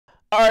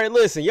Alright,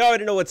 listen, y'all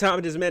already know what time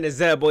it is, man. It's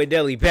that boy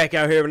DELI back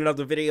out here with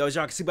another video. As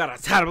y'all can see by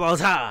the title of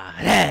time.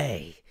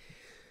 Hey!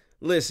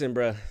 Listen,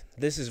 bruh.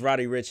 This is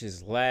Roddy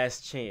Ricch's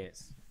last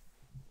chance.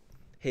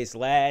 His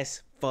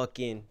last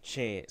fucking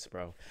chance,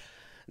 bro.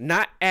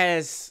 Not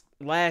as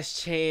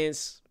last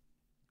chance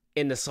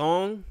in the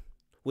song,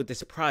 with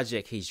this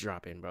project he's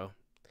dropping, bro.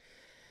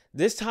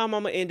 This time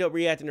I'm going to end up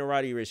reacting to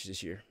Roddy Ricch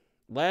this year.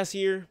 Last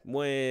year,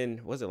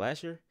 when... Was it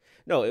last year?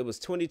 No, it was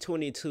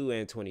 2022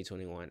 and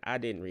 2021. I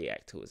didn't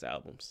react to his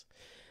albums.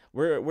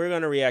 We're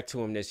gonna react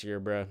to him this year,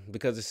 bro,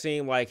 because it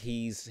seemed like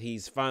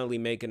he's finally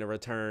making a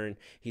return.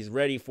 He's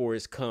ready for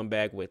his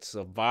comeback with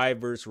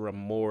Survivor's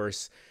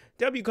Remorse.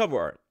 W cover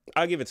art.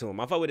 I'll give it to him.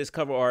 I fuck with his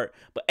cover art.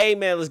 But hey,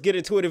 man, let's get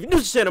into it. If you're new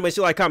to the channel, make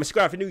sure you like, comment,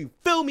 subscribe if you're new. You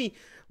feel me?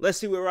 Let's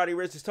see what Roddy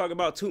Ricch is talking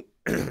about. 2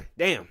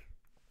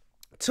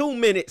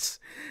 minutes,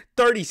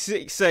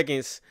 36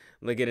 seconds.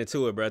 Let's get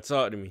into it, bro.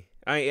 Talk to me.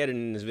 I ain't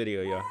editing this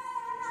video, y'all.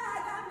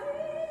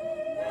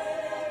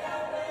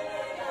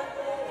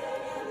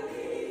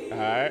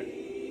 Alright.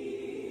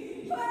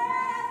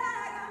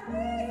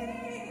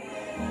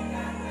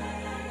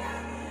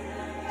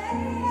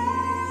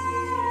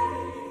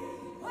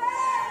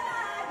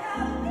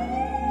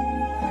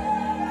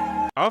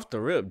 Off the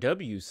rip,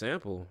 W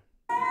sample.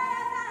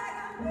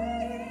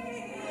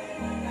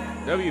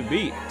 W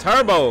beat.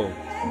 Turbo.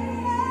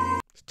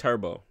 It's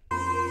Turbo.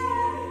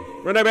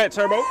 Run that back,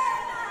 Turbo.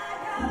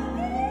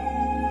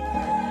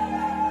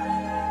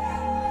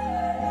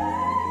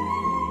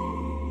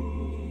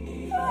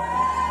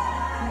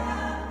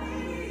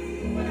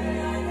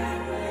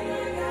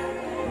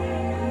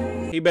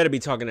 He better be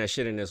talking that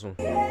shit in this one.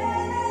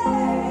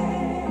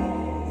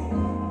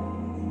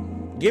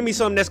 Give me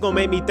something that's gonna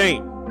make me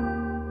think.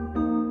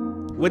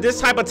 With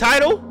this type of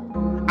title,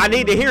 I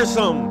need to hear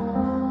something.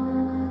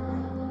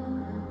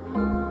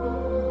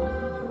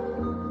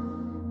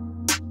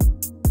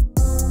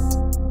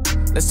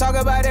 Let's talk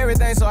about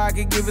everything so I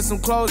can give it some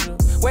closure.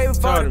 Way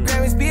before the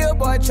Grammys,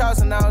 Billboard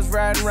charts, and I was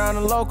riding around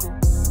the local.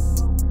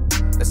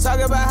 Let's talk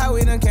about how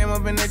we done came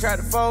up and they tried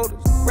to fold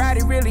us.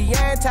 Roddy really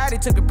anti, they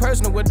took it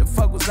personal. What the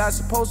fuck was I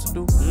supposed to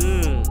do?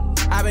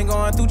 I've been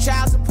going through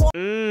child support.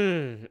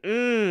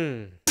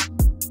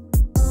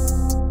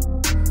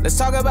 Let's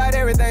talk about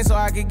everything so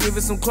I can give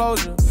it some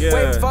closure.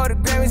 Way before the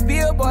Grammys,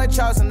 Billboard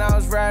charts, and I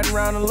was riding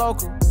around the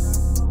local.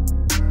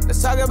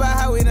 Let's talk about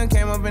how we done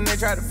came up and they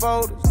tried to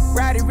fold us.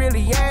 Roddy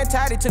really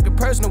anti, they took it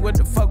personal. What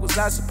the fuck was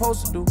I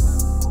supposed to do?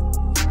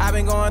 I've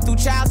been going through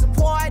child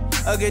support.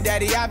 A good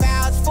daddy, I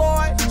vouched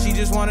for it. She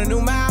just want a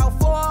new mouth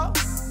for.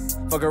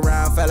 Fuck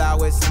around, fell out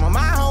with some of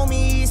my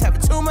homies,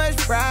 having too much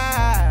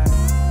pride.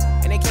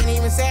 And they can't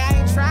even say I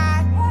ain't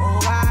tried. Oh,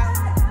 why?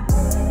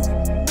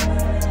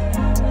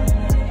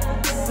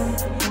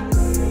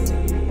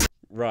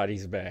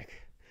 Roddy's back.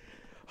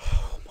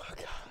 Oh my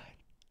god.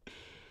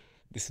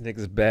 This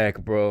nigga's back,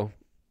 bro.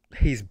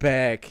 He's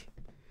back.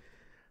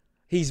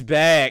 He's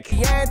back.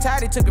 Yeah,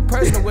 they took it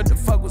personal. What the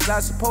fuck was I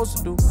supposed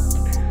to do?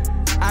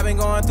 I've been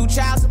going through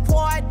child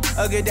support.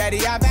 A good daddy,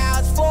 I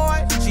vouched for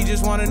it. She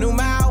just want a new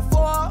mouth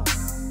for.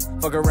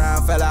 Fuck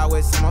around, fell out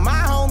with some of my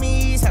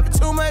homies, having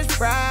too much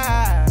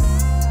pride.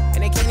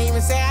 And they can't even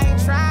say I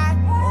ain't tried.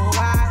 Oh,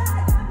 why?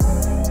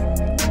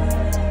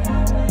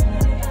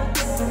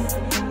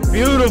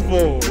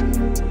 Beautiful.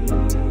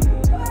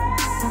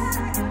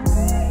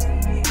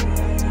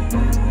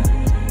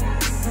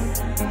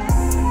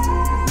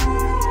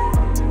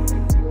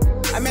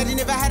 Imagine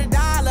if I had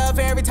 $1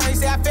 for every time you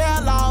say I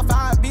fell off,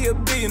 I'd be a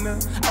billionaire.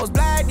 I was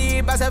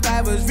blinded by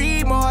Survivor's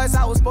Remorse.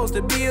 I was supposed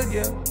to build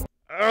you.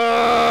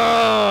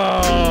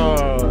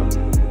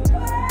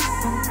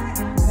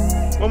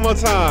 One more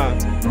time.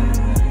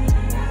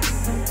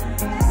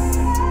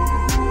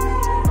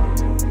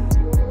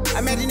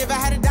 Imagine if I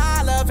had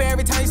 $1 for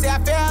every time you say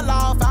I fell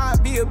off,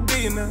 I'd be a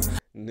billionaire.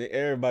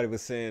 Everybody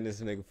was saying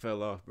this nigga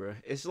fell off, bro.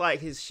 It's like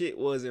his shit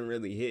wasn't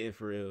really hitting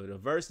for real. The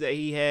verse that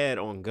he had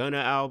on Gunna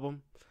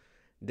album,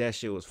 that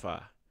shit was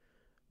fire.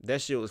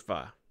 That shit was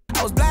fire.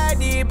 I was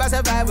blinded by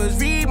Survivor's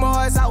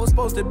Remorse. I was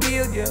supposed to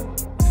build you.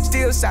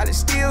 Still solid,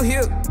 still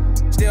here.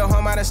 Still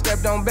home, I done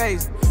stepped on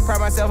base. Pride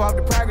myself off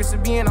the progress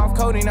of being off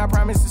coding. I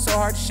promise it's so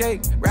hard to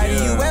shake. Roddy,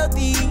 you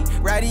wealthy.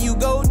 Roddy, you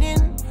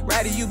golden.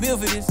 Roddy, you built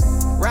for this.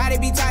 Roddy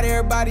be tight,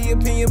 everybody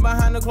opinion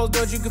behind the closed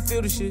doors, you can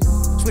feel the shit.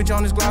 Switch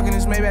on this Glock and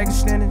this Maybach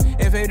extended.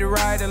 F8 to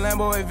ride, the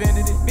Lambo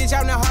invented it. Bitch,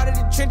 I'm the heart of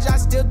the trench, I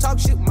still talk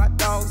shit with my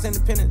dogs,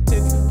 independent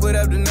tip. Put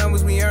up the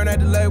numbers, we earn at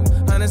the label.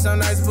 100 some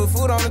nights to put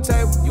food on the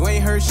table. You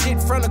ain't heard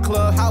shit from the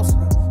clubhouse,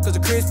 cause the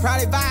Chris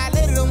probably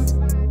violated them.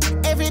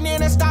 Every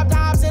nigga stop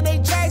dogs and they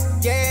chase,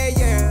 yeah,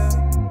 yeah.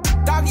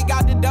 Doggy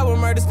got the double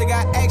murder, still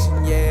got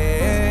action,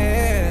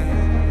 yeah.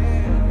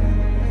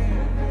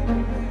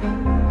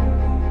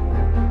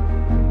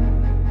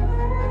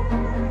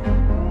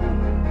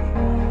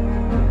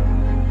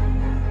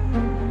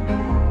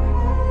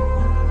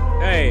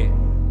 Hey.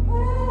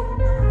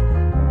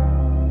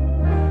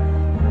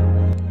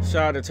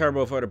 Shout out to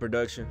Turbo for the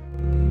production.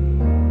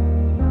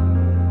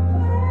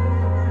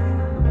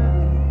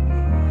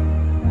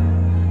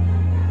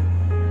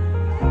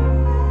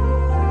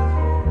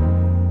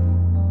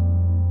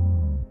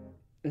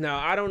 Now,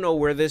 I don't know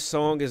where this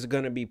song is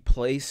gonna be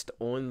placed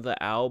on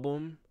the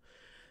album,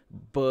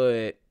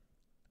 but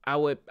I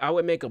would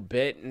make a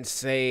bet and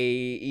say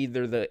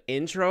either the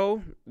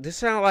intro. This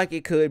sounds like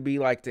it could be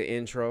like the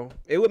intro.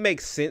 It would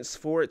make sense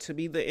for it to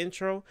be the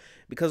intro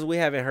because we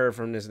haven't heard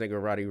from this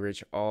nigga Roddy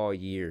Ricch all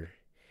year.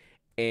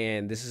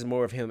 And this is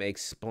more of him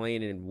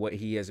explaining what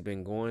he has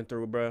been going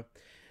through, bro.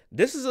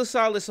 This is a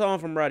solid song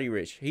from Roddy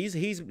Ricch.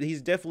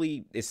 He's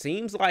definitely, it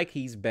seems like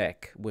he's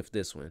back with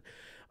this one.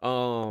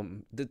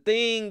 The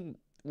thing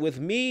with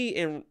me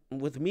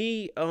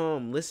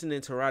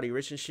listening to Roddy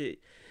Ricch and shit,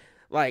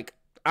 like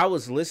I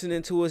was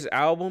listening to his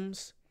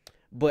albums,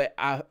 but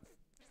I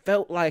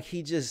felt like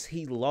he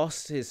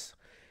lost his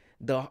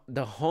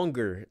the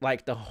hunger,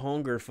 like the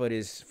hunger for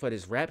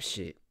this rap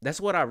shit.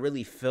 That's what I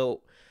really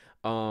felt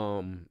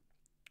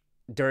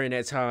during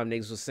that time.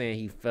 Niggas was saying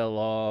he fell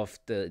off,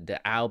 the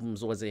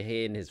albums wasn't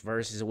hitting, his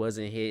verses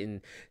wasn't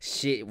hitting,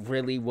 shit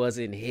really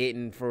wasn't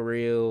hitting for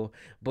real.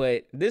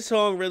 But this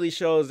song really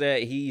shows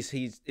that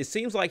it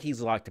seems like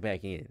he's locked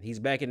back in. He's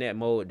back in that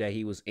mode that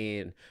he was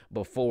in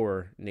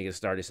before niggas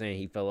started saying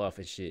he fell off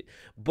and shit.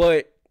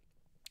 But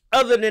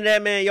other than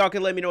that, man, y'all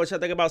can let me know what y'all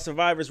think about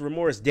Survivor's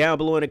Remorse down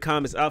below in the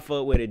comments. I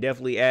fuck with it.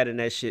 Definitely adding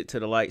that shit to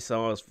the light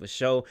songs for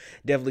sure.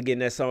 Definitely getting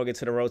that song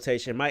into the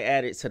rotation. Might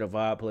add it to the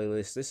vibe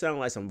playlist. This sounds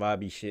like some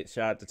vibey shit.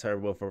 Shout out to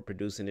Turbo for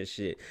producing this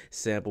shit.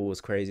 Sample was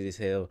crazy as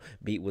hell.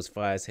 Beat was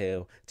fire as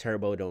hell.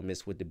 Turbo don't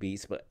miss with the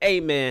beats. But hey,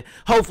 man,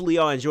 hopefully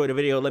y'all enjoyed the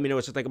video. Let me know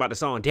what you think about the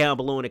song down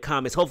below in the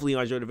comments. Hopefully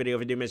y'all enjoyed the video.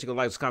 If you did, make sure you go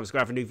like, subscribe,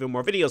 subscribe for new film,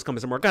 more videos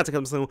coming, some more content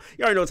coming soon.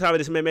 You already know what time it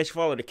is, man. Make sure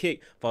you follow the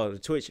Kick, follow the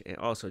Twitch, and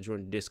also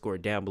join the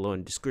Discord down below in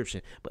the description.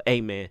 But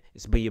hey, man,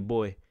 it's been your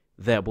boy,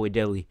 that boy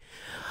DELI.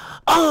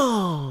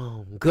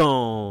 I'm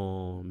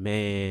gone,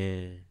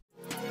 man.